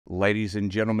Ladies and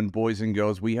gentlemen, boys and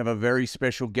girls, we have a very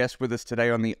special guest with us today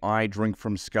on the I Drink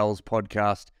From Skulls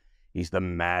podcast. He's the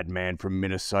madman from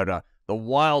Minnesota, the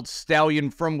wild stallion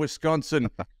from Wisconsin.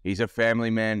 He's a family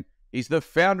man. He's the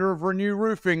founder of ReNew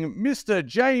Roofing, Mr.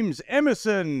 James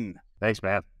Emerson. Thanks,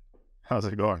 man. How's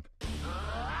it going?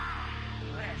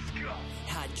 Let's go.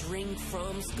 I drink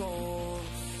from skulls,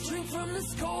 drink from the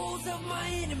skulls of my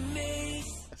enemies.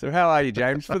 So how are you,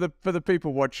 James? For the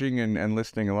people watching and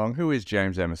listening along, who is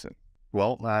James Emerson?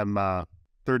 Well, I'm a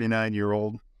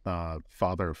 39-year-old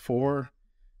father of four.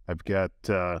 I've got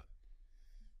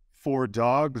 4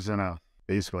 dogs and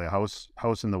basically a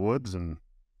house in the woods and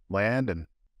land, and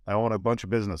I own a bunch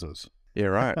of businesses. Yeah,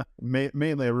 right.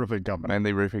 Mainly a roofing company.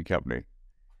 Mainly roofing company.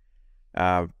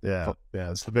 Yeah,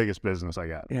 it's the biggest business I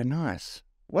got. Yeah, nice.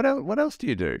 What else do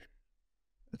you do?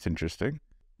 That's interesting.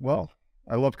 Well,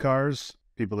 I love cars.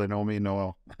 People that know me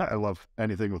know I love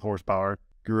anything with horsepower.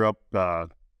 Grew up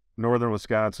northern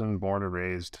Wisconsin, born and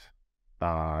raised.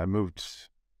 I moved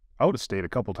out of state a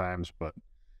couple times, but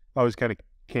always kind of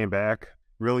came back.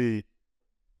 Really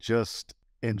just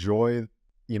enjoy,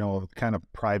 kind of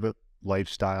private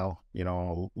lifestyle,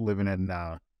 living in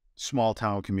a small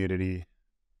town community,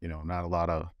 not a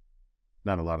lot of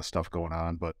stuff going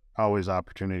on, but always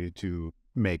opportunity to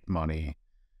make money.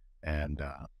 And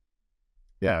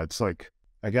yeah, it's like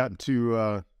I got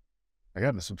into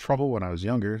some trouble when I was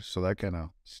younger, so that kind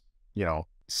of,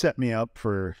 set me up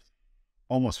for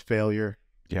almost failure.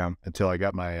 Yeah. Until I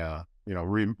got my,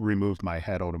 removed my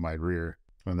head out of my rear.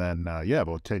 And then,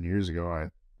 about 10 years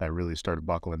ago, I really started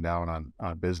buckling down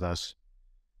on business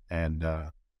and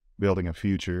building a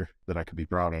future that I could be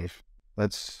proud of.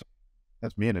 That's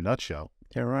me in a nutshell.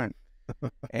 Yeah, right.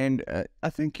 And I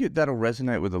think that'll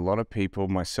resonate with a lot of people,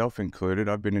 myself included.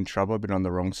 I've been in trouble. I've been on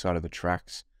the wrong side of the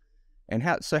tracks. And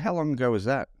how long ago was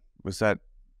that? Was that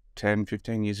 10,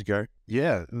 15 years ago?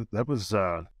 Yeah, that was,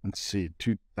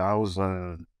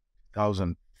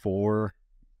 2004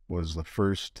 was the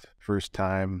first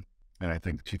time. And I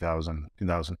think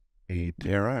 2008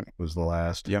 Yeah, right. was the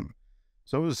last. Yep.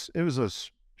 So it was a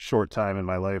short time in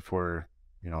my life where,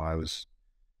 I was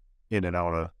in and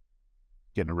out of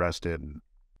getting arrested and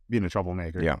being a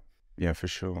troublemaker. Yeah. Yeah, for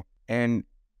sure. And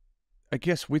I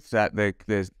guess with that,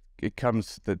 the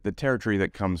territory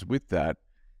that comes with that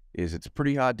is it's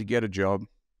pretty hard to get a job.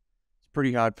 It's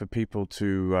pretty hard for people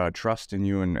to trust in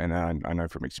you. And I know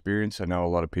from experience, I know a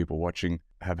lot of people watching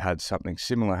have had something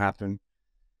similar happen.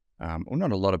 Well,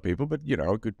 not a lot of people, but,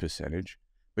 a good percentage.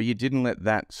 But you didn't let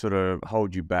that sort of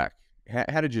hold you back.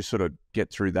 How did you sort of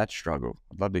get through that struggle?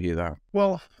 I'd love to hear that.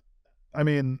 Well, I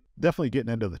mean, definitely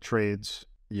getting into the trades,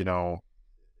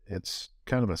 it's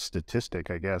kind of a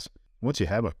statistic, I guess. Once you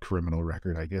have a criminal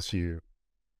record, I guess you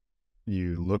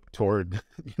look toward,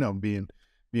 being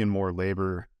more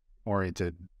labor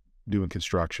oriented, doing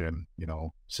construction.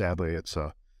 Sadly, it's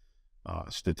a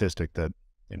statistic that,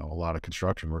 a lot of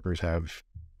construction workers have,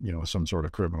 some sort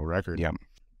of criminal record. Yeah.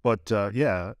 But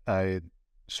I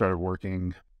started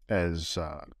working as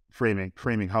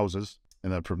framing houses.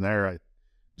 And then from there, I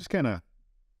just kind of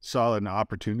saw an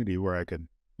opportunity where I could,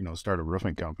 start a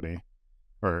roofing company,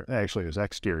 or actually it was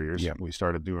exteriors. Yeah. We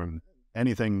started doing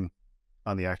anything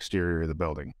on the exterior of the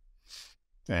building,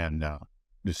 and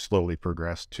just slowly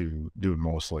progressed to doing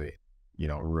mostly,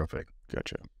 roofing.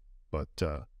 Gotcha. But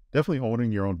definitely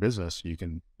owning your own business. You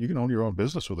can own your own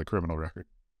business with a criminal record.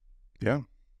 Yeah.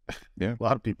 Yeah. A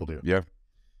lot of people do. Yeah.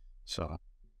 So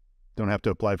don't have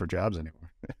to apply for jobs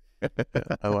anymore.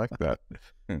 I like that.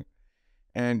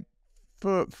 And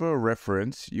for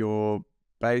reference, your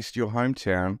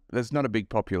hometown, there's not a big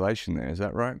population there, is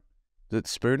that right? Is it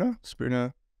Spooner?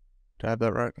 Spooner, to have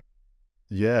that right?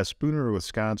 Yeah, Spooner,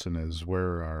 Wisconsin is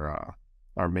where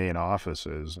our main office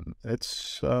is, and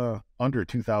it's under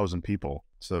 2,000 people.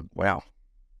 It's a Wow.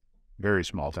 very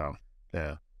small town.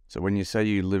 Yeah. So when you say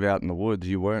you live out in the woods,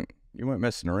 you weren't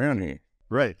messing around here.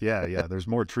 Right. Yeah. Yeah. There's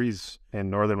more trees in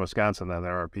northern Wisconsin than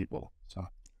there are people. So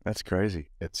That's crazy.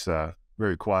 it's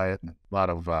very quiet, and a lot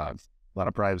of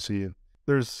privacy.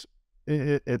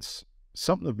 It's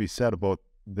something to be said about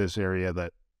this area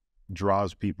that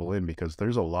draws people in, because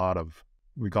there's a lot of,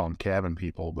 we call them cabin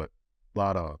people, but a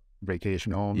lot of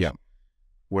vacation homes. Yeah.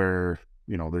 Where,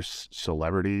 there's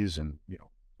celebrities and,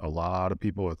 a lot of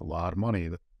people with a lot of money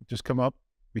that just come up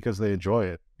because they enjoy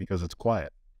it, because it's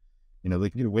quiet. They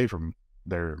can get away from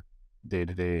their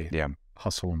day-to-day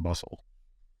hustle and bustle.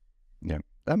 Yeah,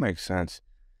 that makes sense.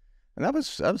 And that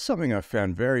was something I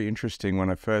found very interesting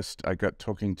when I got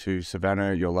talking to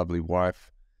Savannah, your lovely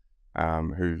wife,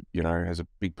 who, has a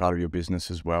big part of your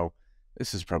business as well.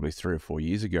 This is probably 3 or 4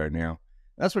 years ago now.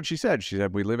 That's what she said. She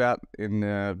said, we live out in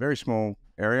a very small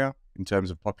area in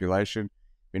terms of population,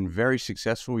 been very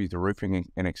successful with the roofing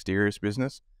and exteriors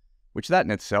business, which that in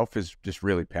itself is just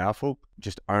really powerful,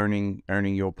 just owning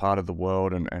your part of the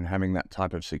world and having that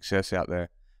type of success out there.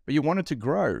 But you wanted to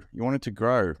grow.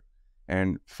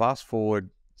 And fast forward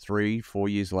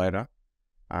 3-4 years later,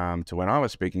 to when I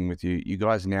was speaking with you, you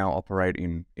guys now operate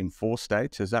in 4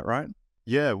 states. Is that right?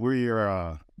 Yeah, we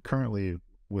are currently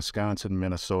Wisconsin,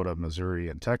 Minnesota, Missouri,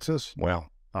 and Texas. Wow.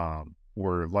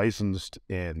 We're licensed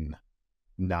in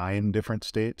 9 different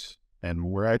states, and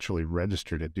we're actually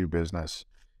registered to do business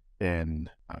in,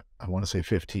 I want to say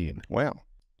 15. Wow.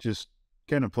 Just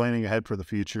kind of planning ahead for the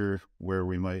future where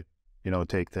we might,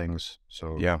 take things.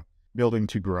 So Yeah. building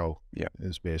to grow Yeah.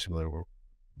 is basically what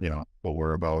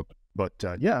we're about. But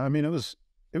yeah, I mean, it was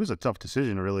a tough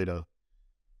decision really to,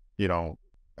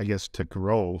 I guess to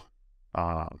grow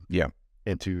Yeah.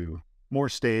 into more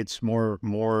states, more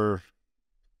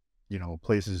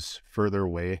places further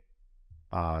away.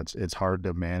 It's hard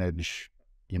to manage,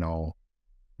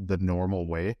 the normal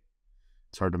way.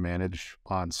 It's hard to manage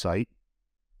on site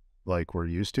like we're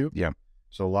used to. Yeah.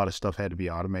 So a lot of stuff had to be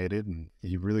automated, and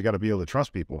you really got to be able to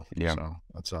trust people. Yeah. So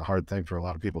that's a hard thing for a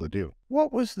lot of people to do.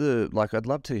 What was I'd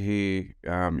love to hear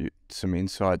some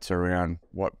insights around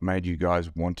what made you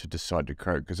guys want to decide to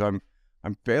grow, because I'm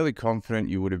fairly confident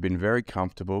you would have been very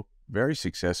comfortable, very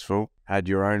successful, had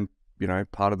your own,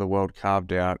 part of the world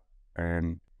carved out.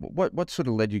 And what sort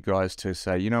of led you guys to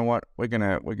say, you know what, we're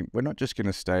not just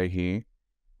gonna stay here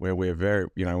where we're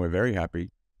very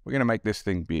happy. We're gonna make this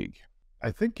thing big.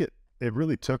 I think it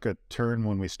really took a turn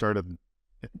when we started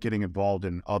getting involved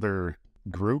in other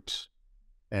groups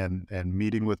and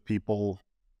meeting with people,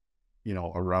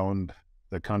 around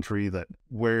the country that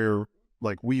where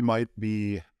like we might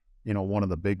be, one of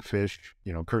the big fish.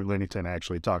 Kurt Linnington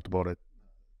actually talked about it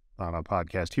on a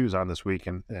podcast he was on this week,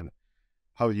 and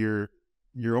how you're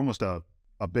almost a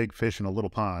big fish in a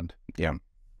little pond. Yeah.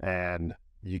 And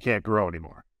you can't grow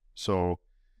anymore. So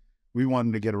we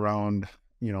wanted to get around,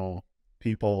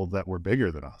 people that were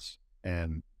bigger than us.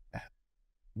 And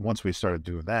once we started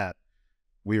doing that,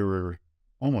 we were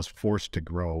almost forced to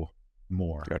grow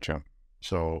more. Gotcha.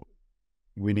 So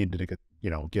we needed to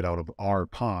get out of our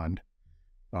pond,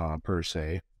 per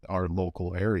se, our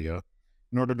local area,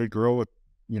 in order to grow,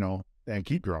 and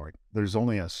keep growing. There's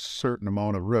only a certain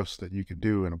amount of roofs that you could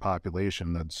do in a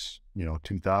population that's,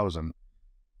 2,000.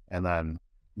 And then,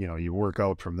 you work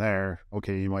out from there.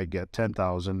 Okay, you might get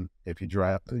 10,000. If you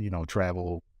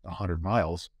travel 100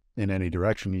 miles in any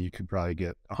direction, you could probably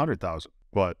get 100,000.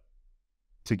 But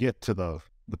to get to the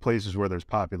places where there's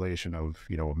population of,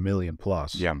 1 million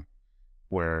plus, Yeah.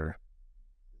 where,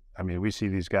 I mean, we see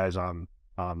these guys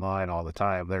online all the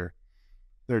time.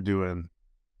 They're doing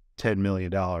 $10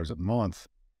 million a month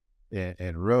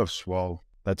in roofs. Well,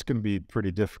 that's going to be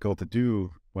pretty difficult to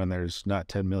do when there's not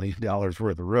 $10 million worth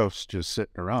of roofs just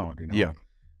sitting around, Yeah.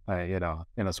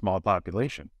 In a small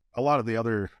population. A lot of the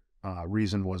other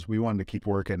reason was we wanted to keep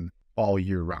working all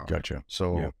year round. Gotcha.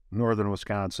 So Yeah. Northern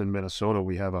Wisconsin, Minnesota,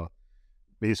 we have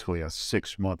basically a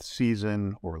 6-month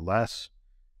season or less,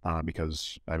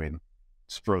 because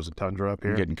it's frozen tundra up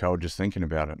here. I'm getting cold just thinking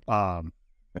about it.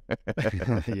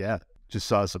 Yeah, just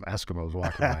saw some Eskimos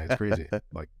walking by. It's crazy.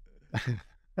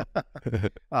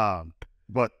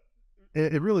 But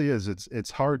it really is.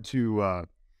 It's hard to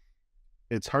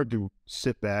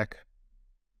sit back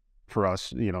for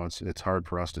us. It's hard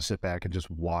for us to sit back and just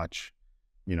watch,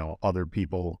 other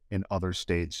people in other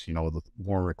states, the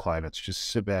warmer climates, just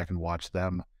sit back and watch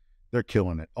them. They're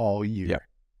killing it all year, Yeah.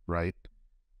 right?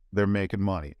 They're making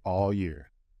money all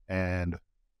year. And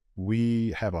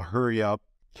we have a hurry up,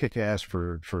 kick ass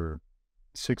for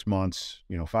 6 months,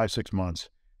 5-6 months.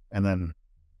 And then,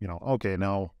 okay,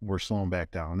 now we're slowing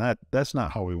back down. That's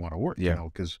not how we want to work, Yeah.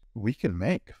 because we can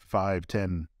make 5,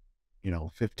 10,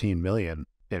 15 million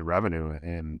in revenue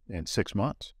in 6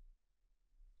 months.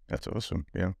 That's awesome.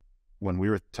 Yeah. When we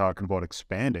were talking about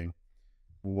expanding,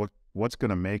 what's going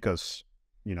to make us,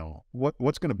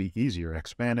 what's going to be easier,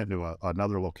 expand into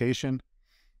another location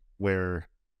where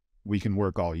we can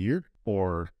work all year,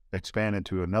 or expand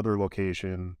into another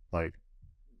location like,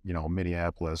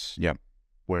 Minneapolis, Yeah.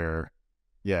 where,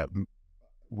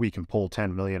 we can pull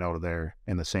 10 million out of there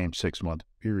in the same 6-month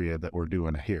period that we're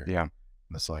doing here. Yeah. And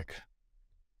it's like,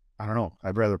 I don't know.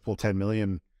 I'd rather pull 10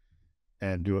 million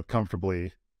and do it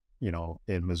comfortably,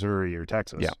 in Missouri or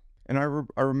Texas. Yeah. And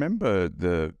I remember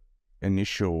the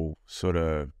initial sort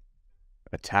of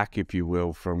attack, if you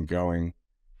will, from going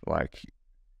like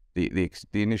the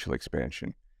initial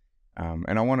expansion.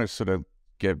 And I want to sort of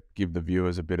give the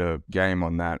viewers a bit of game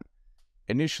on that.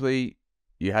 Initially,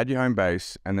 you had your home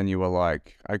base, and then you were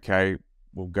like, okay,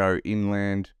 we'll go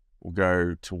inland, we'll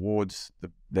go towards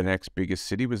the next biggest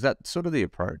city. Was that sort of the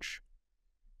approach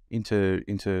into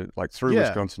like through Yeah.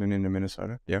 Wisconsin and into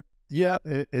Minnesota? Yeah. Yeah,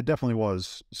 it definitely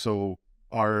was. So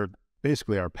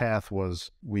basically our path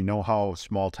was, we know how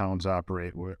small towns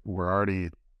operate. We're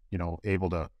already, able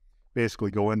to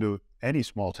basically go into any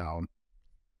small town,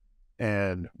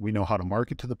 and we know how to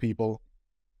market to the people.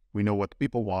 We know what the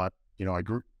people want. I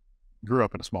grew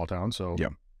up in a small town, so Yeah.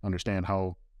 understand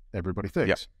how everybody thinks.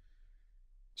 Yeah.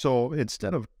 So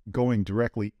instead of going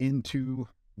directly into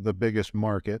the biggest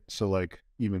market, so like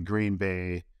even Green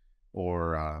Bay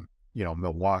or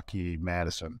Milwaukee,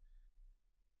 Madison,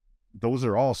 those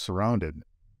are all surrounded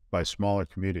by smaller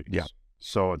communities. Yeah.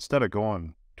 So instead of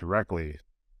going directly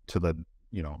to the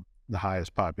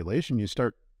highest population, you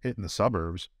start hitting the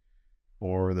suburbs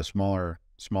or the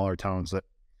smaller towns that,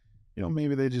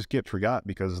 maybe they just get forgot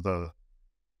because the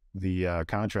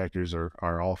contractors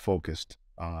are all focused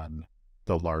on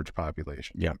the large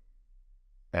population. Yeah.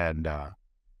 And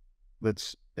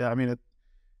it's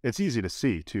easy to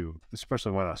see too,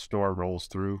 especially when a storm rolls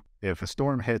through. If a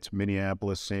storm hits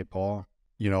Minneapolis, St. Paul,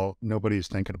 nobody's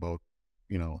thinking about,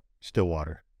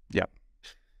 Stillwater. Yeah.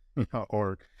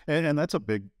 And that's a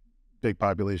big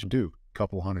population too, a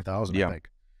couple 100,000, Yeah. I think.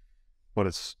 But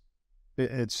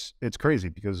it's crazy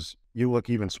because you look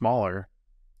even smaller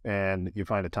and you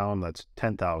find a town that's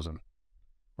 10,000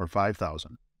 or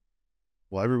 5,000.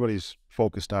 Well, everybody's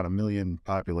focused on 1 million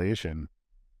population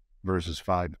versus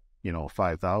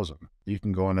 5,000. You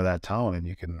can go into that town and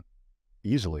you can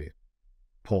easily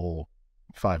pull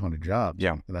 500 jobs.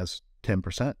 Yeah. And that's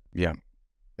 10%. Yeah.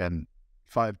 And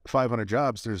 500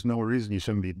 jobs, there's no reason you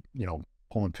shouldn't be,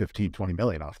 pulling 15, 20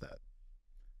 million off that.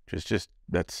 Just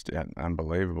that's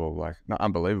unbelievable. Like, not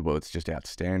unbelievable, it's just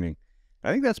outstanding.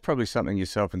 I think that's probably something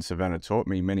yourself and Savannah taught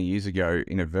me many years ago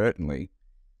inadvertently.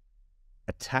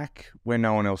 Attack where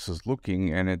no one else is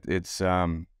looking, and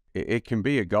it can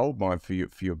be a gold mine for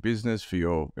your business, for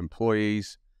your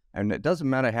employees, and it doesn't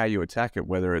matter how you attack it,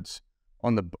 whether it's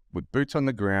with boots on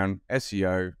the ground,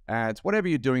 SEO, ads, whatever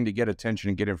you're doing to get attention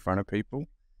and get in front of people.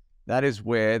 That is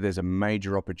where there's a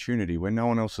major opportunity where no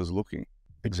one else is looking.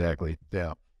 Exactly.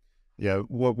 Yeah. Yeah.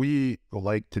 What we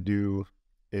like to do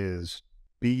is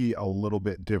be a little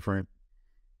bit different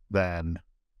than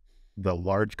the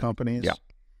large companies, Yeah.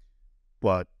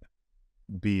 but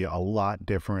be a lot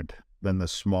different than the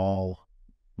small,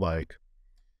 like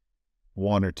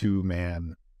 1 or 2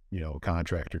 man,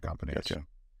 contractor companies. Gotcha.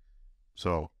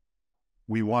 So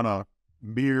we want to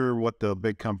mirror what the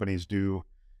big companies do,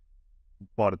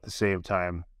 but at the same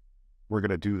time, we're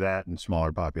going to do that in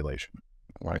smaller population.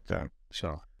 I like that.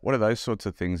 So What are those sorts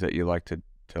of things that you like to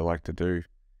do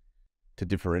to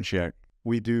differentiate?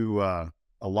 we do a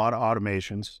lot of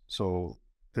automations. So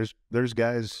there's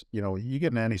guys, you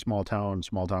get in any small town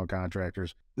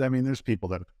contractors. I mean, there's people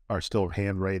that are still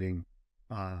handwriting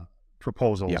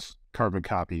proposals, Yep. carbon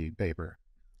copy paper,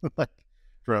 like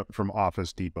from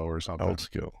Office Depot or something. Old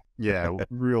school. Yeah,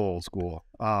 real old school.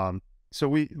 So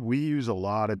we use a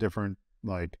lot of different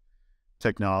like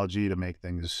technology to make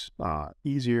things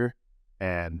easier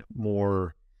and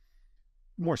more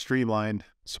streamlined.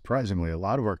 Surprisingly, a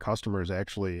lot of our customers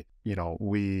actually,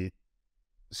 we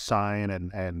sign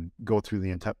and go through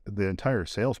the entire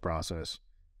sales process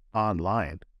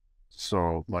online.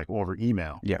 So like over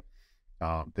email. Yeah.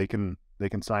 They can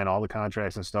sign all the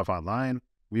contracts and stuff online.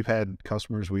 We've had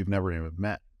customers we've never even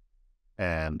met,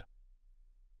 and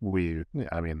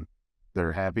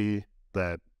they're happy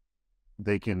that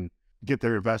they can get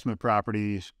their investment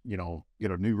properties,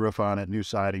 get a new roof on it, new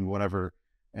siding, whatever,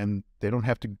 and they don't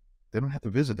have to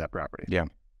visit that property. Yeah.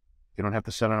 You don't have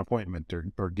to set an appointment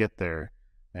or get there,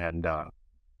 and I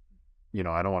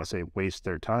don't want to say waste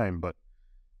their time, but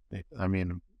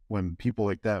when people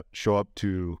like that show up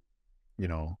to,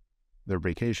 their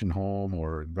vacation home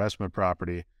or investment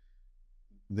property,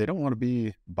 they don't want to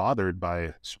be bothered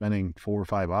by spending 4 or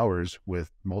 5 hours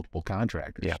with multiple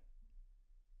contractors. Yeah.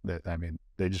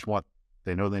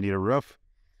 They know they need a roof.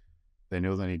 They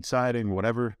know they need siding,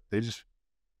 whatever. They just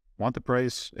want the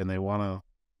price and they want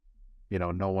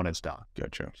to, know when it's done.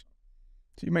 Gotcha.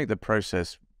 So you make the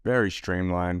process very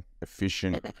streamlined,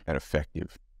 efficient, and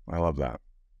effective. I love that.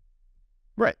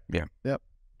 Right. Yeah. Yep.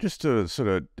 Just to sort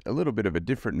of a little bit of a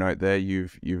different note there,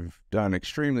 you've done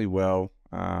extremely well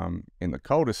in the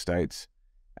colder states,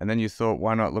 and then you thought,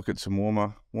 why not look at some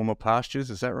warmer pastures?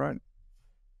 Is that right?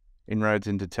 Inroads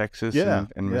into Texas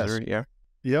and Missouri. Yes.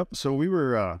 Yeah. Yep. So we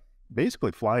were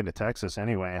basically flying to Texas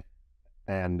anyway,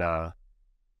 and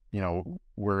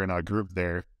we're in a group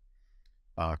there,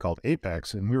 called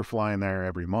Apex, and we were flying there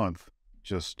every month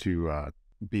just to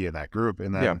be in that group.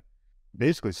 And then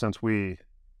basically, since we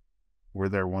were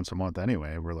there once a month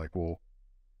anyway, we're like, well,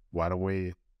 why don't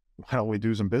we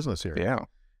do some business here? Yeah.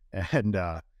 And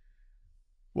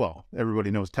well,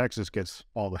 everybody knows Texas gets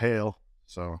all the hail,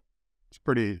 so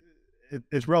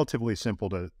it's relatively simple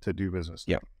to do business.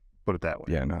 Yeah. Put it that way.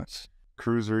 Yeah, nice.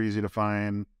 Crews are easy to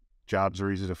find, jobs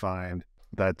are easy to find.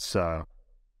 That's the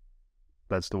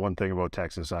one thing about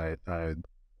Texas I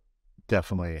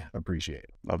definitely appreciate.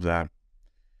 Love that.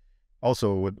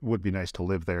 Also, it would be nice to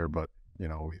live there, but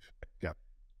we've got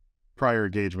prior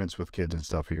engagements with kids and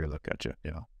stuff here that Gotcha.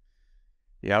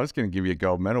 Yeah, I was going to give you a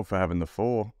gold medal for having the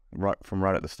 4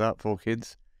 right at the start, 4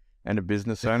 kids and a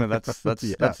business owner. That's that's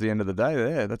the end of the day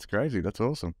there. That's crazy. That's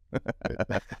awesome.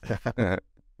 A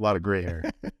lot of gray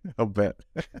hair. I'll bet.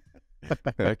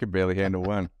 I could barely handle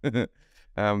one.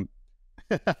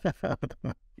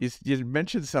 You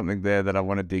mentioned something there that I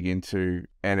want to dig into,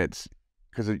 and it's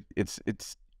because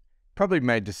it's probably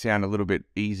made to sound a little bit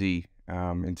easy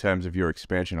in terms of your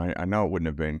expansion. I know it wouldn't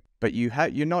have been, but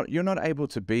you're not able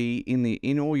to be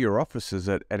in all your offices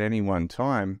at any one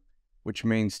time, which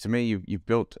means to me you've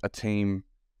built a team.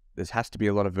 There has to be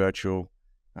a lot of virtual.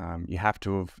 You have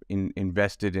to have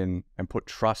invested in and put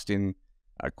trust in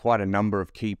quite a number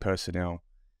of key personnel,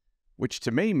 which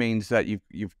to me means that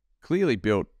you've clearly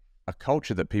built a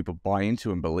culture that people buy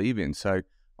into and believe in. So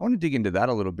I want to dig into that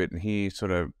a little bit and hear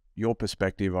sort of your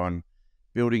perspective on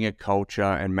building a culture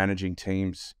and managing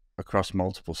teams across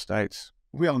multiple states.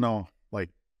 We all know, like,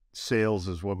 sales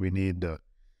is what we need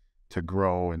to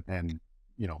grow and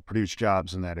produce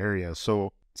jobs in that area.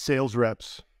 So sales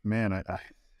reps, man,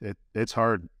 it's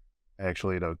hard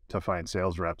actually to find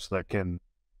sales reps that can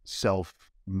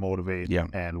self-motivate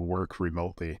and work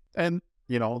remotely. And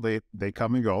they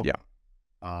come and go.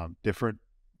 Different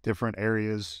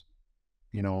areas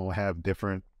have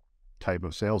different type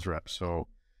of sales reps. So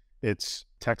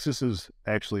Texas is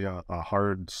actually a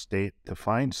hard state to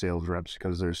find sales reps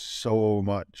because there's so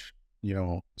much,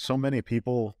 so many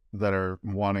people that are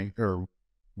wanting or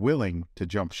willing to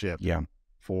jump ship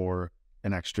for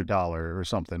an extra $1 or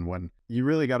something, when you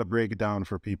really got to break it down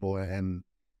for people and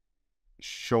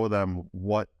show them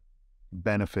what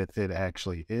benefit it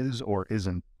actually is or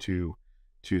isn't to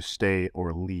stay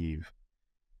or leave.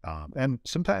 And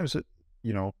sometimes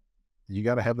you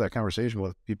got to have that conversation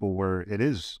with people where it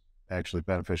is actually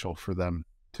beneficial for them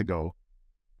to go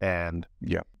and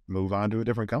move on to a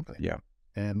different company.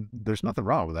 And there's nothing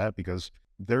wrong with that because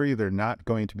they're either not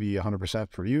going to be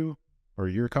 100% for you or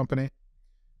your company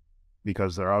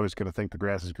because they're always going to think the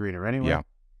grass is greener anyway.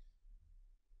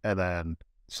 And then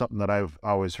something that I've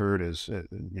always heard is,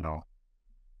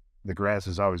 the grass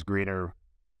is always greener,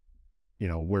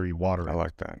 where you water it. I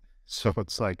like that. So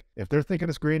it's like, if they're thinking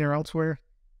it's greener elsewhere,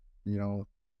 you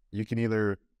can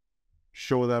either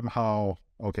show them how,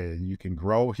 okay, you can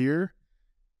grow here,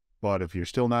 but if you're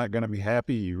still not going to be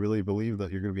happy, you really believe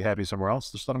that you're going to be happy somewhere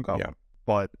else, just let them go.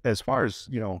 But as far as,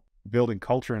 building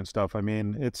culture and stuff, I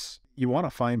mean, you want to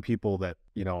find people that,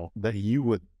 that you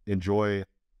would enjoy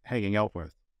hanging out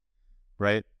with,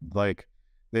 right? Like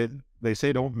they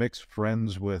say, don't mix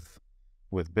friends with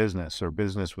business or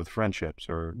business with friendships,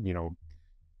 or,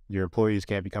 your employees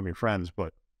can't become your friends,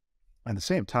 but at the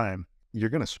same time, you're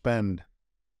going to spend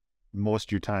most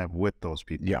of your time with those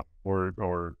people,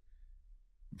 or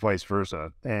vice versa.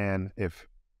 And if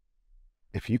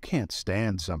you can't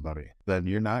stand somebody, then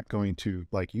you're not going to,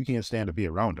 you can't stand to be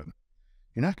around them.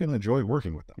 You're not going to enjoy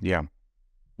working with them.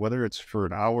 Whether it's for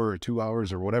an hour or 2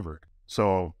 hours or whatever.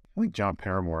 So I think John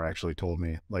Paramore actually told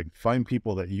me, find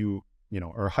people that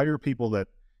or hire people that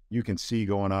you can see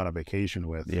going on a vacation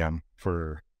with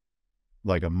for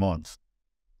a month.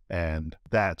 And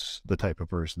that's the type of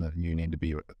person that you need to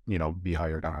be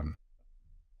hired on.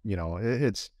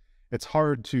 It's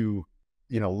hard to,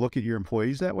 look at your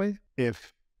employees that way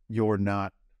if you're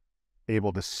not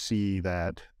able to see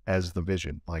that as the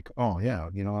vision. Oh yeah,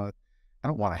 I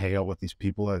don't want to hang out with these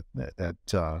people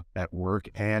at work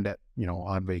and at,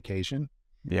 on vacation.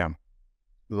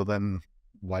 Well, then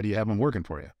why do you have them working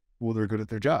for you? Well, they're good at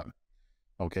their job.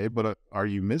 Okay, but are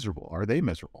you miserable? Are they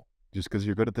miserable? Just because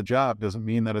you're good at the job doesn't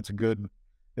mean that it's a good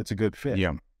fit.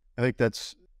 I think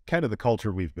that's kind of the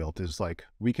culture we've built, is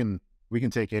we can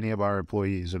take any of our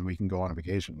employees and we can go on a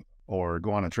vacation or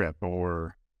go on a trip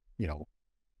or,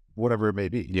 whatever it may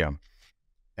be.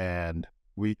 And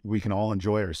we can all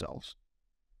enjoy ourselves.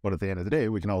 But at the end of the day,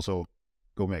 we can also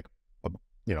go make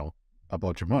a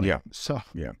bunch of money. So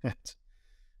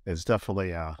it's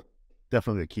definitely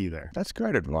the key there. That's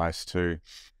great advice too.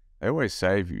 They always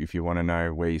say if you want to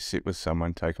know where you sit with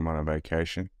someone, take them on a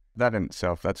vacation. That in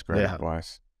itself, that's great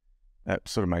advice. That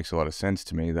sort of makes a lot of sense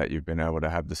to me that you've been able to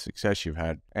have the success you've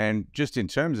had. And just in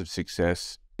terms of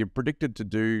success, you're predicted to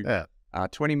do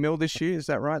 20 mil this year. Is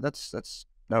that right? That's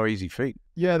no easy feat.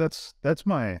 Yeah, that's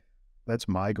my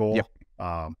goal. Yep.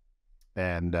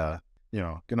 And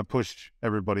gonna push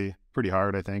everybody pretty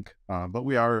hard, I think. But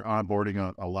we are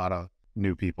onboarding a lot of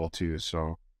new people too.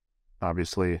 So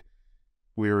obviously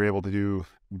we were able to do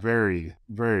very,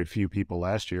 very few people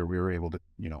last year. We were able to,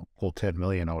 pull 10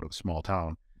 million out of a small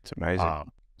town. It's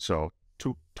amazing. So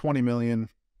 20 million,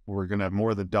 we're going to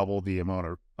more than double the amount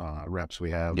of reps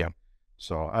we have. Yeah.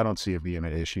 So I don't see it being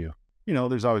an issue.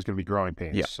 There's always going to be growing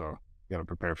pains. Yeah. So you got to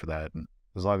prepare for that. And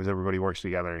as long as everybody works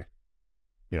together,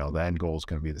 the end goal is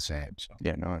going to be the same. So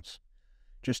yeah, nice.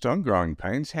 Just on growing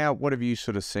pains, what have you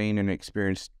sort of seen and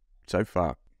experienced so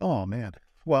far? Oh, man.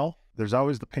 Well, there's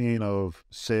always the pain of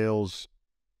sales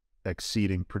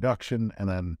exceeding production. And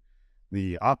then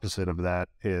the opposite of that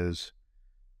is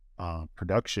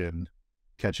production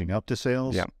catching up to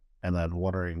sales. Yeah. And then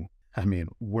wondering,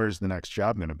 where's the next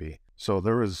job going to be? So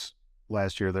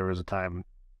last year, there was a time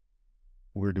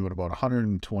we were doing about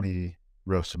 120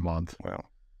 roasts a month. Wow.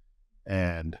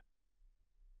 And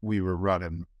we were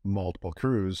running multiple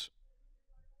crews,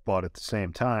 but at the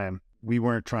same time, we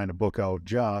weren't trying to book out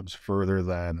jobs further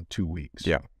than 2 weeks.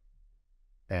 Yeah.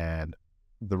 And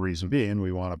the reason being,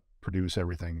 we want to produce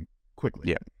everything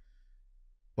quickly. Yeah.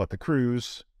 But the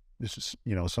crews,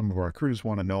 some of our crews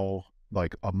want to know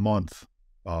like a month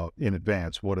in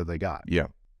advance, what do they got? Yeah.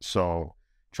 So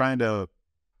trying to,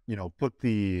 put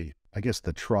the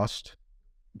trust,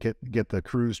 get the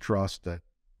crew's trust that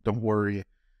don't worry,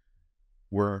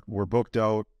 we're booked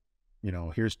out,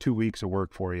 here's 2 weeks of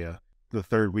work for you. The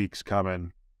third week's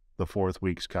coming, the fourth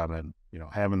week's coming,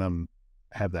 having them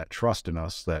have that trust in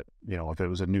us that, if it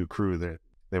was a new crew that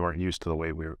they weren't used to the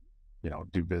way we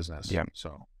do business. Yeah.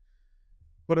 So,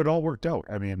 but it all worked out.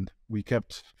 We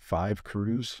kept 5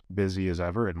 crews busy as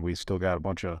ever, and we still got a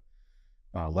bunch of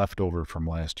leftover from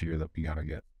last year that we got to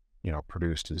get,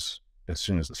 produced as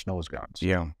soon as the snow's gone. So.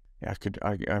 Yeah.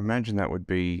 I imagine that would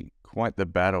be quite the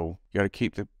battle. You got to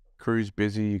keep the crews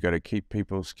busy. You got to keep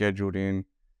people scheduled in,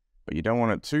 but you don't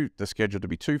want the schedule to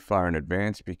be too far in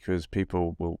advance because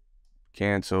people will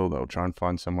cancel. They'll try and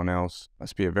find someone else.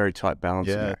 Must be a very tight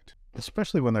balancing act.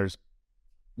 Especially when there's,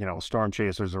 storm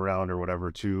chasers around or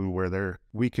whatever too, where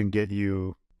we can get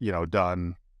you,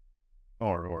 done,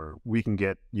 or we can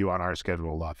get you on our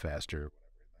schedule a lot faster.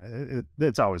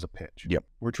 It's always a pitch. Yep.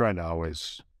 We're trying to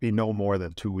always be no more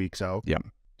than 2 weeks out. Yep.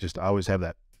 Just always have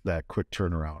that quick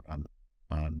turnaround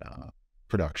on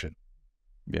production.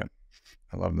 Yeah.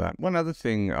 I love that. One other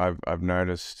thing I've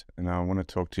noticed, and I want to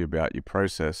talk to you about your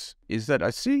process, is that I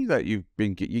see that you've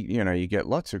been, you get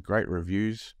lots of great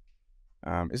reviews.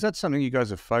 Is that something you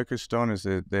guys are focused on? Is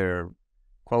there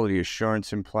quality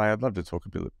assurance in play? I'd love to talk a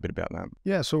bit about that.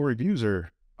 Yeah. So reviews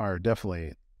are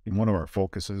definitely one of our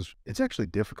focuses. It's actually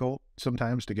difficult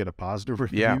sometimes to get a positive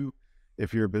review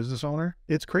if you're a business owner.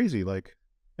 It's crazy.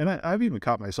 And I've even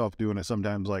caught myself doing it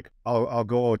sometimes. I'll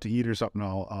go out to eat or something.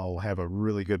 I'll have a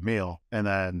really good meal, and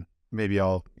then maybe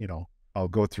I'll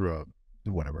go through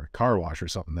a car wash or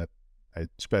something that I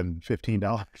spend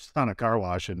 $15 on a car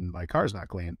wash and my car's not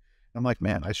clean. I'm like,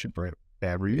 man, I should write a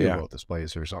bad review about this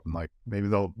place or something. Like maybe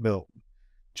they'll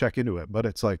check into it, but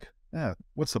it's like,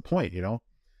 what's the point,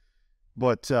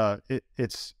 But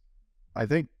it's I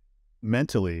think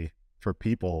mentally for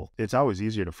people, it's always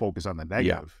easier to focus on the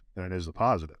negative than it is the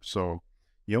positive. So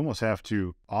you almost have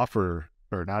to offer,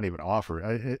 or not even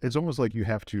offer. It's almost like you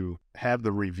have to have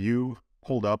the review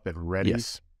pulled up and ready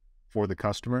for the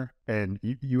customer. And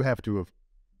you have to have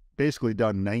basically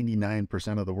done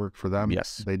 99% of the work for them.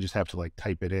 Yes. They just have to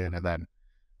type it in and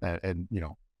then,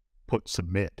 put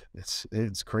submit.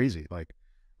 It's crazy.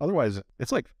 Otherwise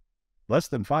it's less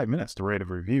than 5 minutes to write a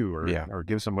review or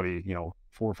give somebody, 4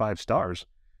 or 5 stars.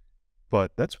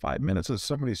 But that's 5 minutes of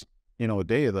somebody's, a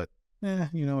day that,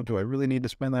 do I really need to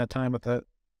spend that time with that?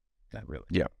 Not really.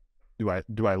 Yeah.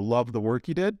 Do I love the work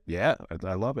you did? Yeah,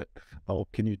 I love it. Oh,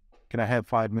 can I have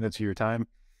 5 minutes of your time?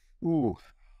 Ooh,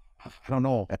 I don't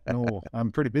know. No,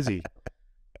 I'm pretty busy.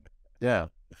 Yeah.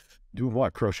 Doing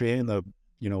what? Crocheting the,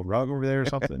 rug over there or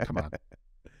something? Come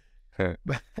on.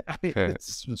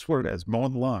 It's work as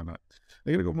mowing the lawn.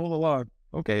 I gotta go mow the lawn.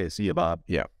 Okay, see you, Bob.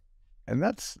 Yeah. And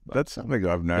that's something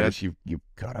I've noticed. You've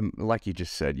got to, like you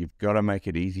just said, you've got to make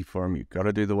it easy for them. You've got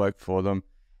to do the work for them.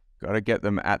 Got to get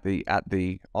them at the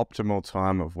optimal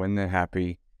time of when they're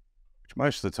happy, which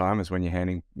most of the time is when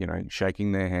you're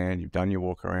shaking their hand, you've done your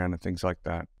walk around and things like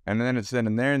that. And then it's then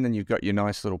and there, and then you've got your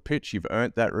nice little pitch. You've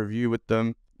earned that review with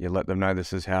them. You let them know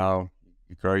this is how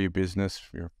you grow your business,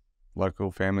 your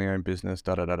local family-owned business,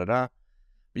 da-da-da-da-da.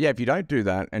 But yeah, if you don't do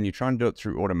that and you try and do it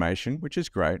through automation, which is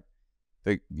great,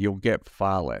 you'll get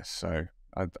far less. So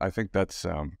I think that's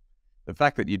the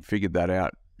fact that you'd figured that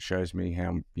out shows me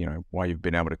how, why you've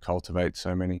been able to cultivate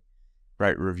so many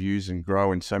great reviews and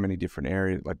grow in so many different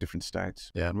areas, like different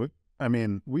states. Yeah,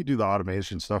 and we do the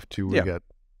automation stuff too. We get,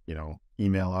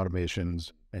 email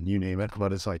automations and you name it,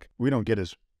 but it's like we don't get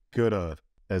as good a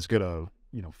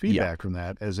feedback from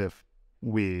that as if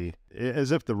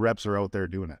the reps are out there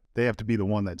doing it. They have to be the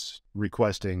one that's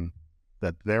requesting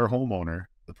that their homeowner,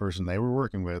 the person they were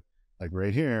working with, like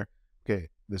right here, okay,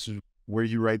 this is where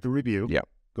you write the review. Yeah.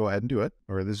 Go ahead and do it.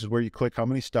 Or this is where you click how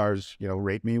many stars,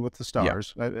 rate me with the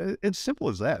stars. It's simple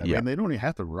as that. I mean, they don't even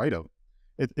have to write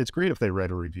it's great if they write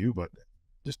a review, but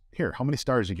just here, how many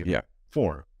stars you give me?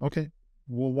 4. Okay.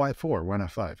 Well, why 4? Why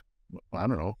not 5? Well, I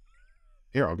don't know.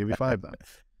 Here, I'll give you 5 then.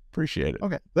 Appreciate it.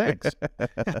 Okay, thanks.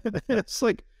 It's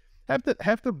like half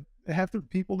the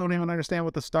people don't even understand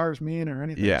what the stars mean or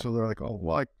anything. Yeah. So they're like, oh,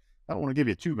 well, I don't want to give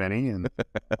you too many, and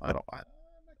I'm not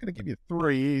going to give you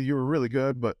 3. You were really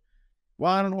good, but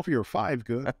well, I don't know if you were 5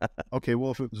 good. Okay,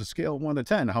 well, if it was a scale of 1 to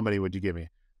 10, how many would you give me?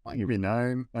 I'll give you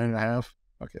 9, 9.5.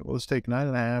 Okay, well, let's take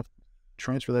 9.5,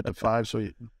 transfer that to 5. So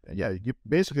you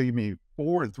basically give me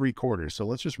 4 3/4. So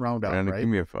let's just round out, right? Give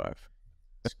me a 5.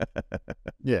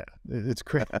 Yeah, it's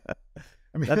crazy.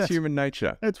 I mean, that's human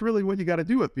nature. That's really what you got to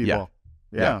do with people.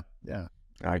 Yeah.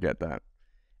 I get that.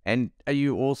 And are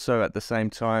you also at the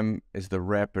same time as the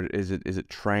rep? Is it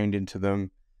trained into them?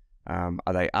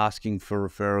 Are they asking for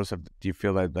referrals? Do you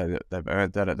feel they've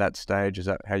earned that at that stage? Is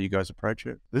that how you guys approach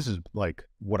it? This is like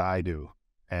what I do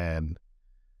and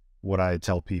what I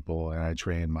tell people, and I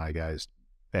train my guys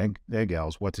and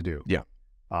gals what to do. Yeah.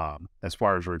 As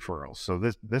far as referrals. So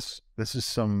this is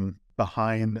some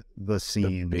behind the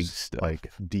scenes, big stuff,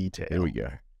 like detail. Here we go.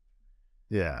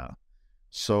 Yeah.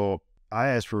 So I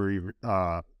ask for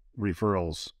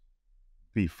referrals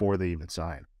before they even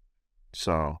sign.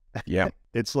 So yeah,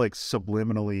 it's like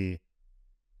subliminally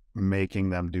making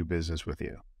them do business with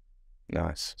you.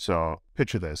 Nice. So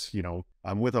picture this,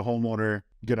 I'm with a homeowner,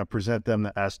 gonna present them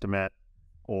the estimate,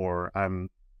 or I'm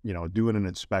doing an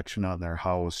inspection on their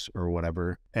house or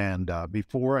whatever. And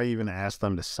before I even ask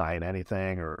them to sign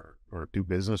anything or do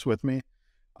business with me,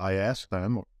 I ask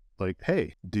them, like,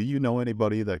 hey, do you know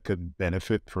anybody that could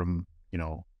benefit from,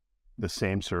 the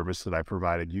same service that I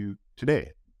provided you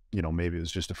today? Maybe it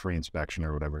was just a free inspection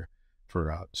or whatever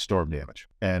for storm damage.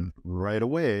 And right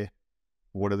away,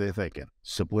 what are they thinking?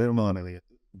 Subliminally,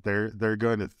 they're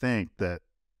going to think that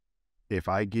if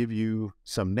I give you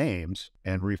some names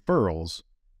and referrals,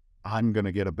 I'm going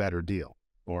to get a better deal,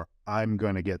 or I'm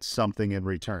going to get something in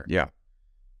return. Yeah.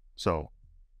 So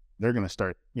they're going to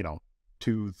start,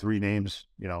 2, 3 names,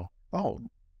 oh,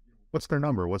 what's their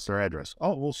number? What's their address?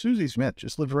 Oh, well, Susie Smith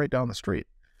just lives right down the street.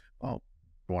 Oh,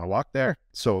 you want to walk there?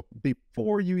 So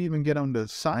before you even get them to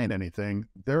sign anything,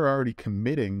 they're already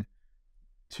committing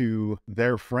to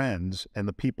their friends and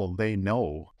the people they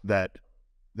know that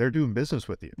they're doing business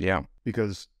with you. Yeah.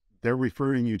 Because they're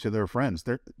referring you to their friends.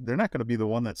 They're not going to be the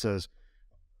one that says,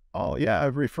 "Oh yeah,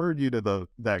 I've referred you to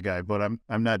that guy, but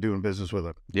I'm not doing business with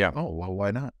him." Yeah. Oh, well, why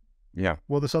not? Yeah.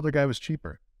 Well, this other guy was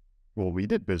cheaper. Well, we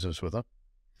did business with him.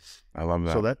 I love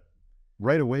that. So that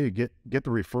right away, get the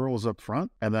referrals up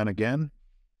front, and then again,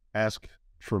 ask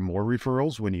for more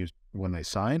referrals when they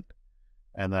sign,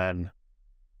 and then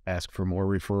ask for more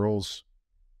referrals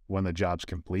when the job's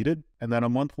completed, and then a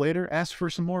month later, ask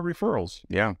for some more referrals.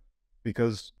 Yeah.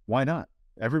 Because why not?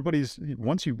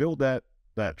 Once you build that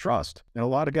trust, and a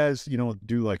lot of guys,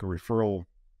 do like a referral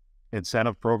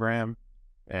incentive program,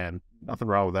 and nothing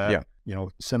wrong with that. Yeah.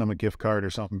 Send them a gift card or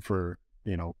something for,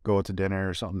 go out to dinner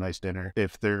or something, nice dinner.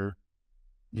 If they're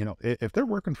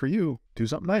working for you, do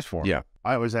something nice for them. Yeah.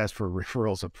 I always ask for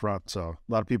referrals up front. So a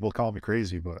lot of people call me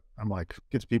crazy, but I'm like,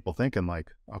 gets people thinking like,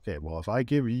 okay, well, if I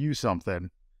give you something,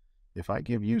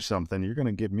 you're going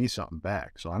to give me something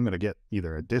back. So I'm going to get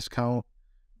either a discount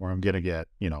or I'm going to get,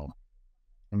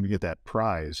 that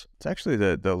prize. It's actually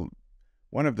the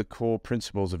one of the core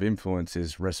principles of influence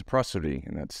is reciprocity,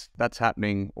 and that's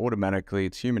happening automatically.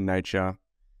 It's human nature.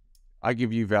 I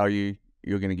give you value,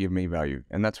 you're going to give me value,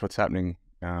 and that's what's happening.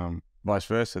 Vice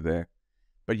versa there.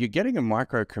 But you're getting a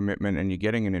micro commitment and you're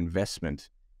getting an investment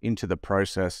into the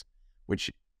process,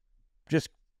 which just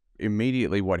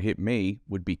immediately what hit me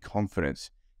would be confidence.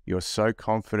 You're so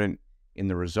confident in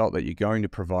the result that you're going to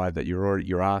provide that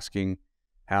you're asking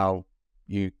how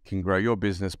you can grow your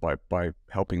business by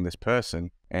helping this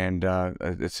person, and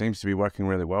it seems to be working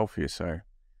really well for you. So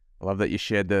I love that you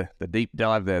shared the deep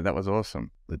dive there. That was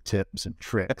awesome. The tips and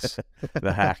tricks.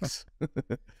 The hacks.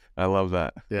 I love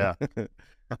that. Yeah.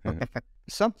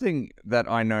 Something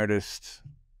that I noticed,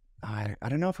 I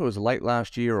don't know if it was late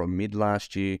last year or mid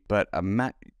last year, but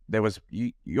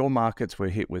your markets were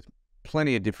hit with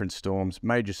plenty of different storms,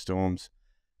 major storms.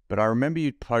 But I remember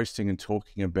you posting and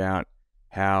talking about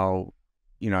how,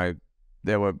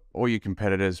 there were, all your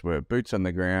competitors were boots on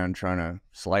the ground trying to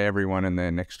slay everyone and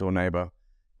their next door neighbor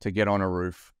to get on a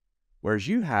roof, whereas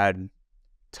you had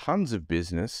tons of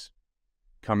business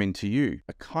come into you.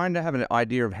 I kind of have an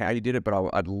idea of how you did it, but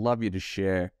I'd love you to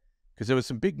share, because there was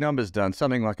some big numbers done,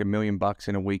 something like $1 million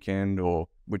in a weekend,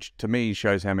 which to me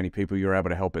shows how many people you're able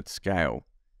to help at scale.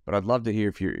 But I'd love to hear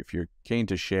if you're keen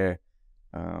to share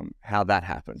how that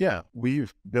happened. Yeah,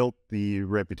 we've built the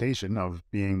reputation of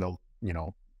being the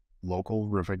local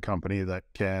roofing company that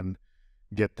can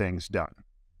get things done.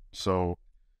 So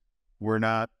we're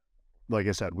not, like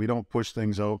I said, we don't push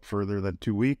things out further than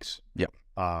 2 weeks. Yeah.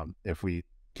 If we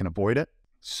can avoid it.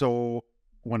 So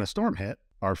when a storm hit,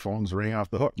 our phones rang off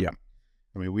the hook. Yeah.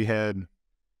 I mean, we had,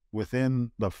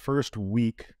 within the first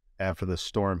week after the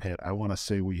storm hit, I want to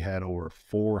say we had over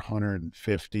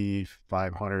 450,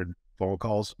 500 phone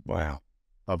calls. Wow.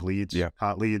 Of leads, yeah.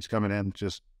 Hot leads coming in.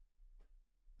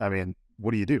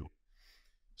 What do you do?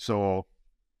 So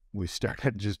we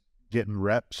started just getting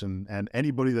reps and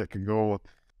anybody that can go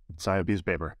sign a piece of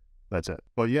paper. That's it.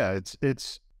 But yeah,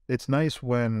 it's nice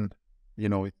when,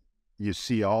 you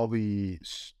see all the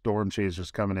storm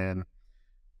chasers coming in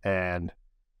and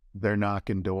they're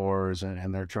knocking doors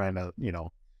and they're trying to,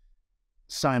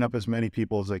 sign up as many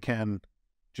people as they can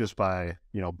just by,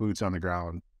 boots on the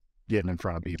ground, getting in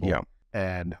front of people. Yeah.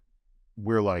 And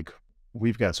we're like,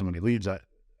 we've got so many leads. I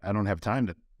don't have time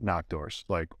to knock doors.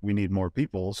 Like, we need more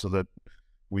people so that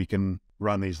we can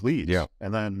run these leads. Yeah.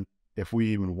 And then if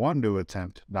we even want to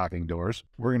attempt knocking doors,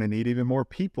 we're going to need even more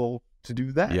people to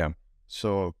do that. Yeah.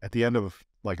 So at the end of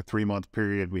like a 3-month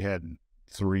period, we had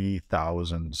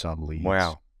 3,000 some leads.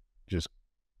 Wow. Just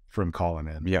from calling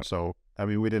in. Yeah. So, I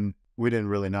mean, we didn't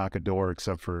really knock a door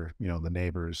except for, the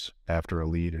neighbors after a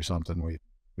lead or something.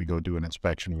 We go do an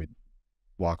inspection. We'd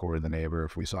walk over to the neighbor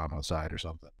if we saw him outside or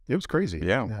something. It was crazy.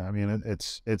 Yeah. I mean,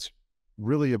 it's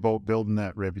really about building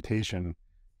that reputation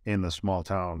in the small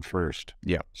town first.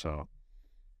 Yeah. So.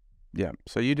 Yeah.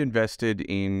 So you'd invested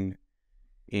in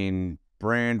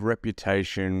brand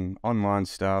reputation, online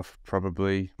stuff,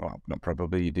 probably. Well, not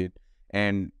probably, you did.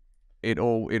 And you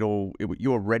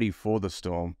were ready for the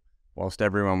storm whilst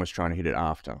everyone was trying to hit it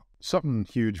after. Something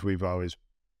huge we've always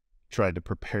tried to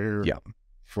prepare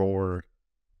for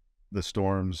the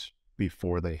storms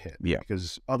before they hit. Yeah.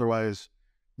 Because otherwise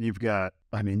you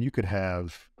could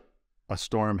have a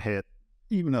storm hit,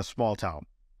 even a small town,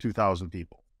 2,000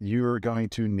 people. You're going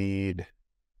to need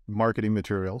marketing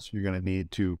materials. You're going to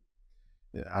need to,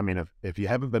 if you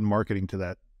haven't been marketing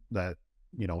to that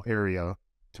area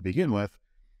to begin with,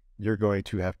 you're going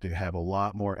to have a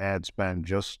lot more ad spend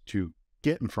just to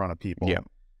get in front of people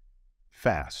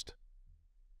fast.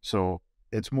 So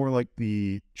it's more like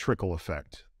the trickle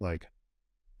effect, like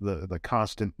the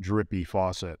constant drippy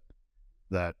faucet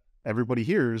that everybody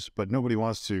hears, but nobody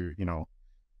wants to,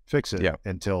 fix it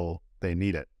until they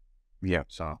need it. Yeah.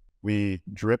 So we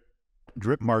drip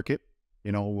market,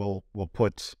 we'll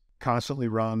put constantly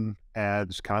run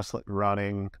ads, constantly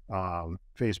running,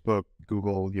 Facebook,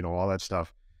 Google, all that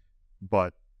stuff.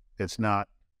 But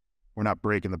we're not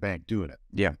breaking the bank doing it.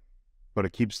 Yeah. But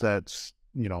it keeps that,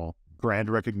 brand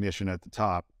recognition at the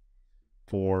top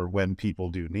for when people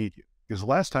do need you. Because the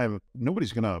last time,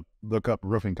 nobody's going to look up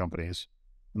roofing companies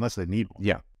unless they need one.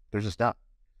 Yeah. They're just not.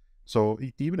 So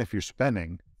even if you're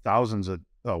spending thousands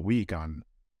a week on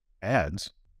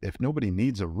ads, if nobody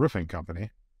needs a roofing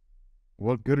company,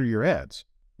 what good are your ads?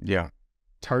 Yeah.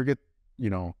 Target,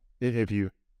 if you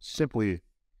simply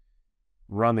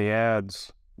run the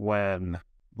ads when,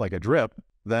 like a drip,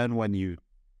 then when you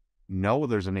know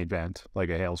there's an event like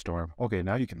a hailstorm, okay,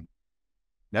 now you can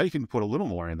put a little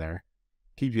more in there,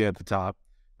 keep you at the top,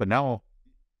 but now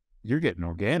you're getting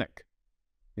organic,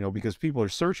 because people are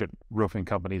searching roofing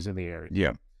companies in the area.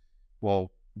 Yeah.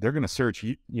 Well, they're going to search,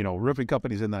 roofing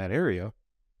companies in that area,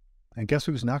 and guess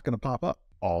who's not going to pop up?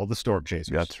 All the storm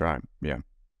chasers. That's right. Yeah.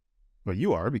 But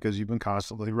you are, because you've been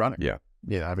constantly running. Yeah.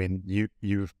 Yeah. I mean,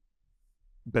 you've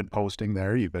been posting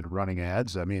there, you've been running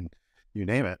ads. I mean, you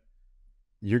name it,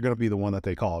 you're going to be the one that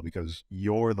they call because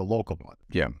you're the local one.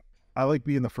 Yeah. I like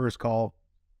being the first call,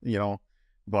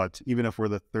 but even if we're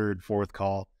the third, fourth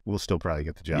call, we'll still probably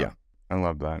get the job. Yeah. I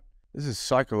love that. This is a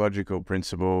psychological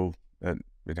principle that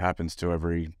it happens to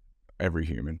every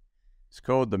human. It's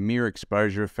called the mere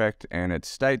exposure effect, and it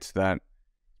states that,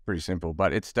 pretty simple,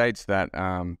 but it states that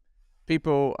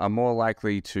people are more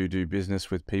likely to do business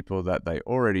with people that they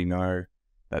already know,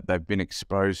 that they've been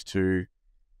exposed to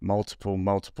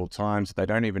multiple times. They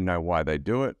don't even know why they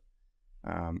do it.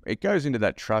 It goes into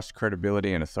that trust,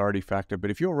 credibility, and authority factor.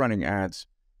 But if you're running ads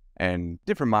and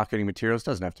different marketing materials,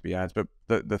 doesn't have to be ads, but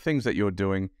the things that you're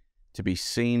doing to be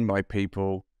seen by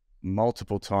people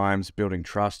multiple times, building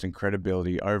trust and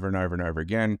credibility over and over and over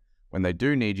again, when they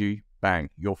do need you, bang,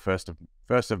 you're first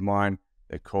of mind.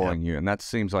 They're calling you, and that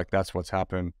seems like that's what's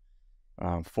happened.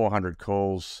 400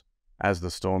 calls as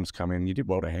the storms come in. You did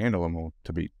well to handle them all.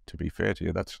 To be fair to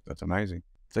you, that's amazing.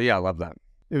 So yeah, I love that.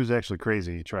 It was actually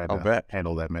crazy trying to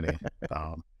handle that many.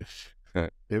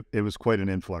 It was quite an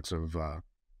influx of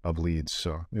leads,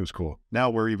 so it was cool. Now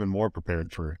we're even more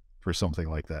prepared for something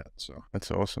like that. So that's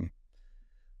awesome.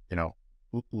 You know,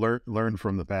 learn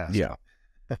from the past. Yeah,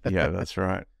 yeah, that's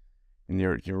right. And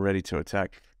you're ready to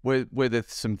attack. Were there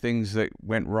some things that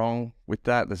went wrong with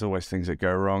that? There's always things that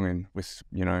go wrong, and with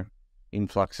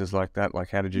influxes like that.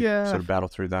 Like, how did you sort of battle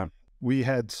through that? We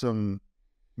had some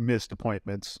missed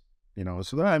appointments. So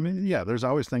there's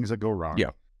always things that go wrong. Yeah.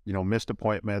 Missed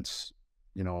appointments.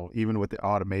 Even with the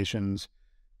automations,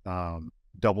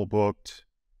 double booked,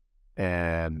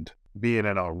 and being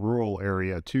in a rural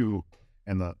area too.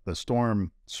 And the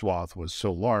storm swath was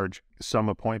so large. Some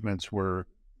appointments were,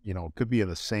 could be in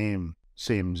the same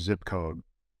zip code,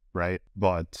 right?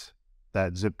 But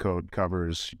that zip code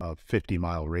covers a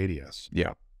 50-mile radius.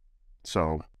 Yeah.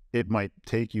 So it might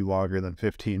take you longer than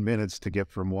 15 minutes to get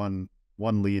from one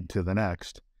lead to the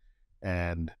next,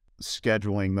 and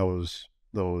scheduling those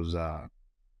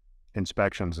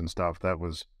inspections and stuff. That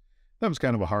was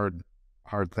kind of a hard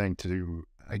thing to,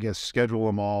 I guess, schedule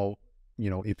them all,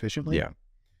 efficiently. Yeah.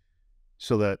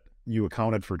 So that you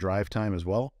accounted for drive time as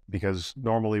well, because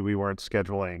normally we weren't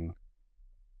scheduling,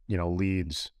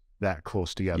 leads that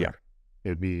close together. Yeah.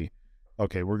 It'd be,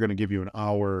 okay, we're going to give you an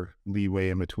hour leeway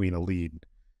in between a lead.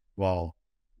 Well,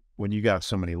 when you got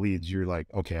so many leads, you're like,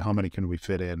 okay, how many can we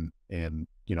fit in the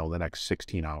next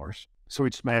 16 hours? So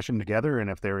we'd smash them together, and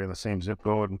if they were in the same zip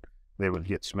code, they would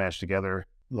get smashed together.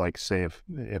 Like, say if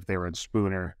they were in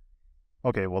Spooner,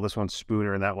 okay, well, this one's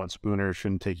Spooner and that one's Spooner,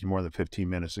 shouldn't take you more than 15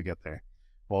 minutes to get there.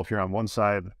 Well, if you're on one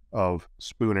side of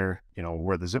Spooner,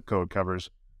 where the zip code covers,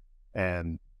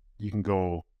 and you can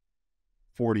go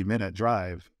 40-minute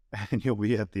drive, and you'll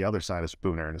be at the other side of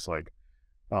Spooner, and it's like,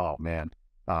 oh man,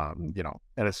 and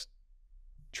it's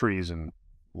trees and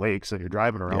lakes that you're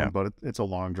driving around, but it's a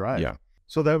long drive. Yeah.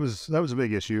 So that was a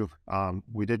big issue.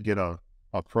 We did get a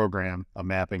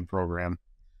mapping program.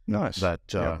 Nice.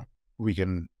 That we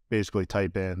can basically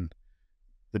type in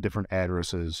the different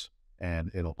addresses,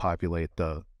 and it'll populate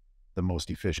the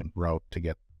most efficient route to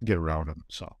get around them.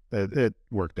 So it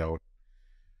worked out.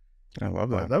 I love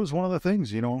that. That was one of the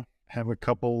things, have a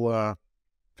couple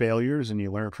failures, and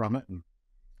you learn from it and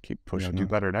keep pushing. Do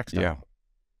better next time.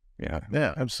 Yeah.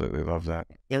 Absolutely love that.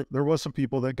 There was some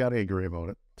people that got angry about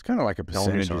it. It's kind of like a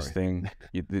percentages thing.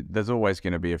 There's always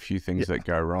going to be a few things that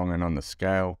go wrong, and on the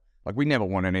scale, like, we never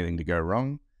want anything to go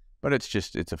wrong, but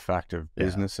it's a fact of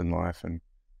business and life, and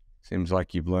seems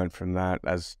like you've learned from that.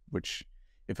 Which,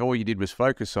 if all you did was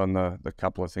focus on the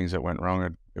couple of things that went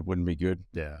wrong, it wouldn't be good.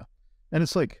 Yeah. And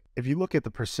it's like, if you look at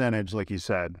the percentage, like you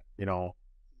said,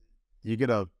 you get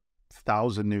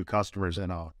 1,000 new customers in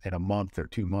a month or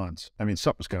 2 months. I mean,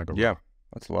 something's going to go wrong.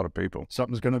 That's a lot of people.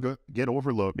 Something's going to get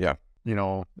overlooked. Yeah.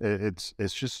 It's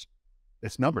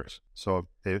numbers. So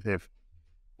if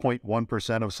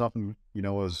 0.1% of something,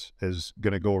 is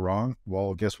going to go wrong,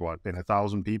 well, guess what? In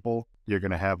 1,000 people, you're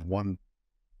going to have one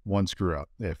screw up.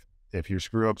 If your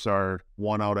screw ups are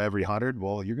 1 out of every 100,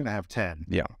 well, you're going to have 10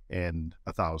 in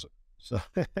 1,000. So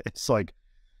it's like,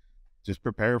 just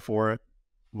prepare for it,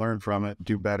 learn from it,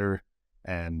 do better,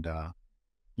 and,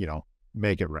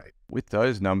 make it right. With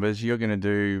those numbers, you're going to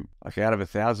do, like, out of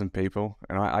 1,000 people,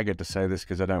 and I get to say this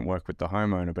because I don't work with the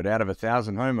homeowner, but out of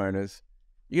 1,000 homeowners,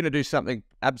 you're going to do something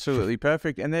absolutely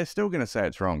perfect, and they're still going to say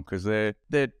it's wrong because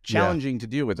they're challenging to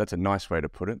deal with. That's a nice way to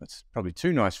put it. That's probably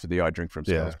too nice for the I Drink From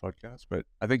Sales podcast, but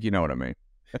I think you know what I mean.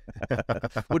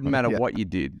 Wouldn't matter what you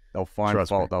did. They'll find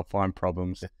fault. They'll find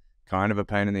problems. Kind of a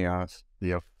pain in the ass.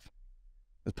 Yep.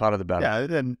 It's part of the battle.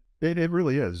 Yeah, and it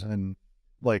really is. And,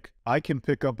 like, I can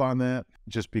pick up on that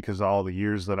just because of all the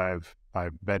years that I've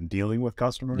been dealing with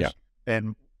customers. Yeah.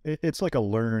 And it's like a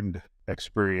learned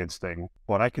experience thing.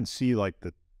 But I can see, like,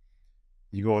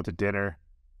 you go out to dinner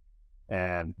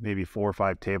and maybe 4 or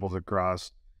 5 tables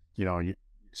across,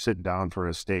 sitting down for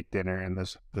a steak dinner, and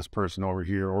this person over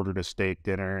here ordered a steak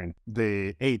dinner, and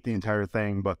they ate the entire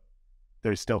thing, but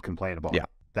they still complain about it.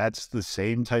 That's the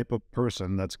same type of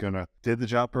person that's did the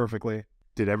job perfectly,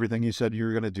 did everything you said you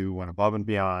were gonna do, went above and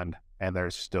beyond, and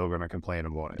they're still gonna complain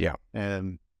about it.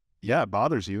 And yeah, it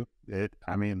bothers you.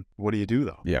 I mean, what do you do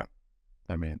though?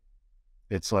 I mean,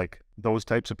 it's like those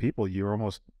types of people you're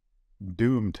almost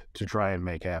doomed to try and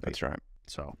make happy. That's right.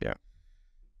 So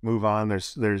move on.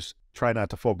 There's try not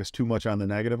to focus too much on the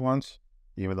negative ones,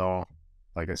 even though,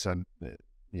 like I said,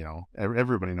 you know,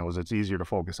 everybody knows it's easier to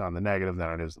focus on the negative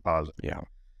than it is the positive.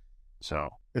 So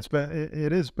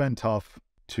it has been tough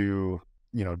to,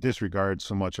 you know, disregard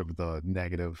so much of the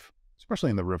negative,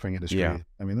 especially in the roofing industry.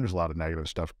 I mean, there's a lot of negative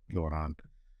stuff going on,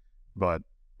 but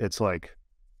it's like,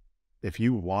 if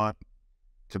you want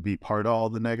to be part of all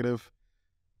the negative,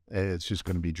 it's just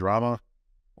going to be drama,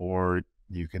 or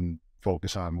you can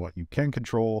focus on what you can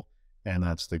control, and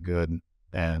that's the good,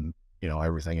 and, you know,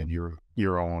 everything in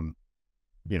your own,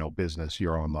 you know, business,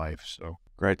 your own life. So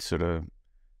great sort of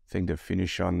thing to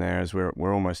finish on there, as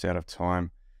we're almost out of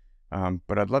time.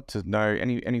 But I'd love to know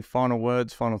any final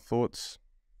words, final thoughts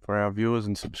for our viewers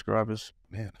and subscribers.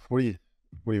 Man, what do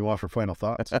you want for final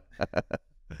thoughts?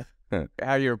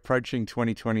 How you're approaching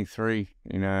 2023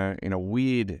 in a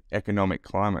weird economic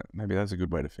climate. Maybe that's a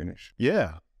good way to finish.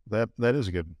 Yeah, that is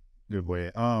a good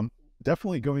way.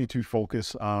 Definitely going to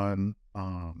focus on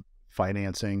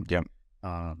financing.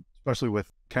 Especially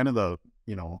with kind of the,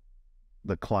 you know,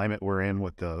 the climate we're in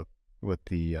with the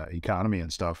economy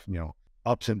and stuff. You know,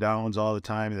 ups and downs all the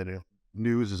time. The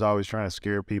news is always trying to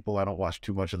scare people. I don't watch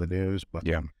too much of the news, but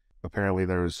apparently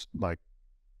there's like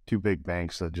 2 big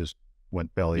banks that just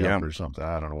went belly up or something.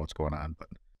 I don't know what's going on,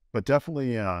 but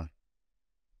definitely,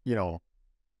 you know,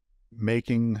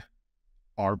 making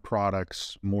our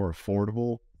products more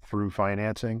affordable through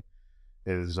financing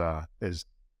is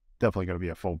definitely going to be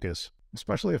a focus,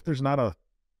 especially if there's not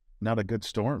a good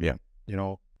storm. You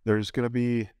know, there's going to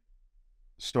be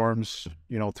storms,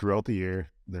 you know, throughout the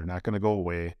year. They're not going to go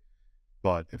away,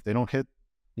 but if they don't hit,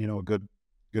 you know, a good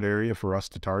area for us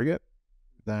to target,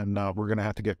 then we're going to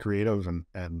have to get creative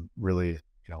and really,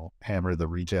 you know, hammer the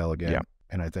retail again.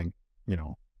 And I think, you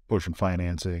know, pushing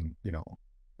financing, you know,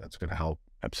 that's going to help.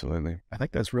 Absolutely. I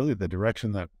think that's really the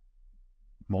direction that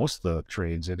most of the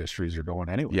trades industries are going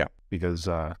anyway. Because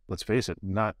let's face it,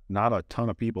 not a ton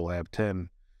of people have $10,000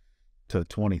 to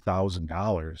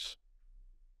 $20,000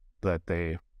 that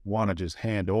they want to just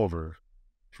hand over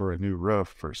for a new roof,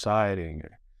 for siding,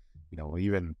 or, you know,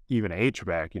 even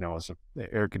HVAC, you know, some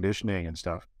air conditioning and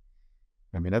stuff.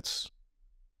 I mean, it's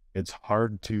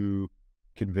hard to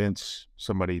convince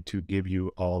somebody to give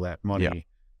you all that money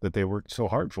that they worked so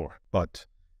hard for. But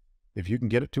if you can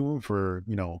get it to them for,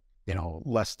 you know,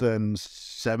 less than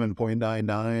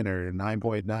 7.99 or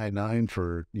 9.99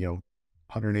 for, you know,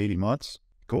 180 months,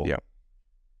 cool.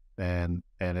 And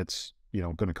it's, you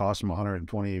know, going to cost them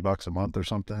 $120 a month or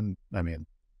something. I mean,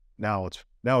 now it's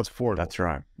affordable. That's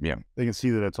right. They can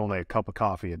see that it's only a cup of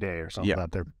coffee a day or something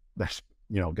that they're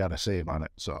you know, got to save on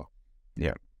it. So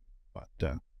but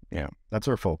that's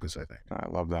our focus, I think. I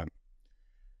love that.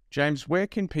 James, where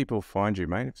can people find you,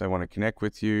 mate? If they want to connect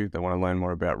with you, they want to learn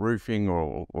more about roofing,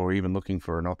 or even looking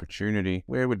for an opportunity,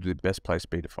 where would the best place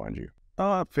be to find you?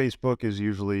 Facebook is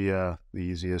usually the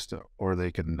easiest, or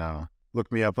they can look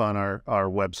me up on our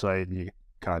website, and you can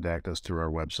contact us through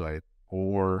our website,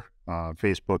 or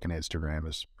Facebook and Instagram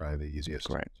is probably the easiest.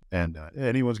 Great. And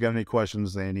anyone's got any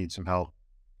questions, they need some help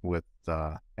with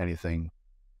anything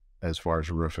as far as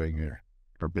roofing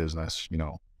or business, you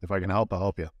know, if I can help, I'll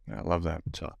help you. I love that.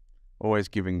 So always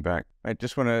giving back. I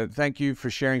just want to thank you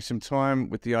for sharing some time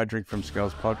with the I Drink From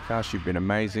Skulls podcast. You've been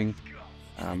amazing.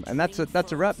 And that's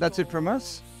a wrap. That's it from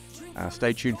us.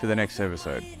 Stay tuned for the next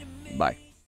episode. Bye.